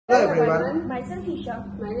Hello everyone. Myself Isha.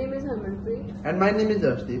 My name is Harmanpreet. And my name is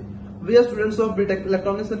Arshdeep. We are students of BTech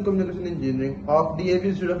Electronics and Communication Engineering of DAV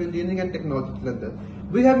Institute of Engineering and Technology, London.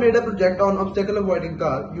 We have made a project on obstacle avoiding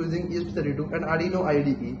car using ESP32 and arduino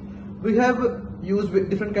IDE. We have used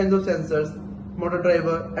different kinds of sensors, motor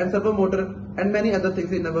driver and servo motor and many other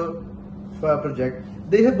things in our project.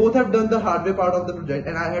 They have both have done the hardware part of the project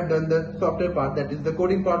and I have done the software part, that is the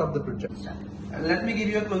coding part of the project. And let me give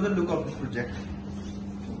you a closer look of this project.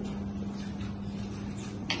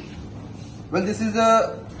 Well, this is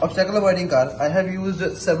a obstacle avoiding car. I have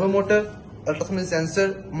used servo motor, ultrasonic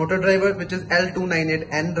sensor, motor driver which is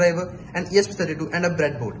L298N driver and ESP32 and a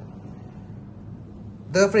breadboard.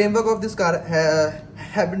 The framework of this car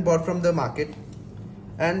have been bought from the market,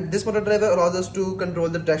 and this motor driver allows us to control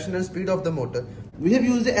the traction and speed of the motor. We have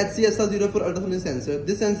used the HCSR0 for ultrasonic sensor.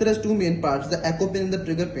 This sensor has two main parts, the echo pin and the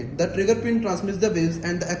trigger pin. The trigger pin transmits the waves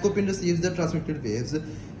and the echo pin receives the transmitted waves.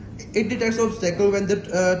 It detects obstacle when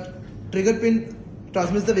the trigger pin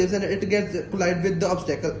transmits the waves and it gets collide with the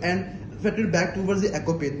obstacle and reflected back towards the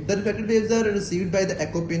echo pin. The reflected waves are received by the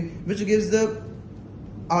echo pin, which gives the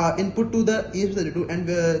input to the ESP32, and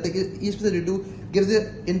the ESP32 gives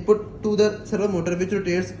the input to the servo motor, which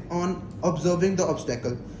rotates on observing the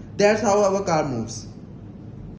obstacle. That's how our car moves.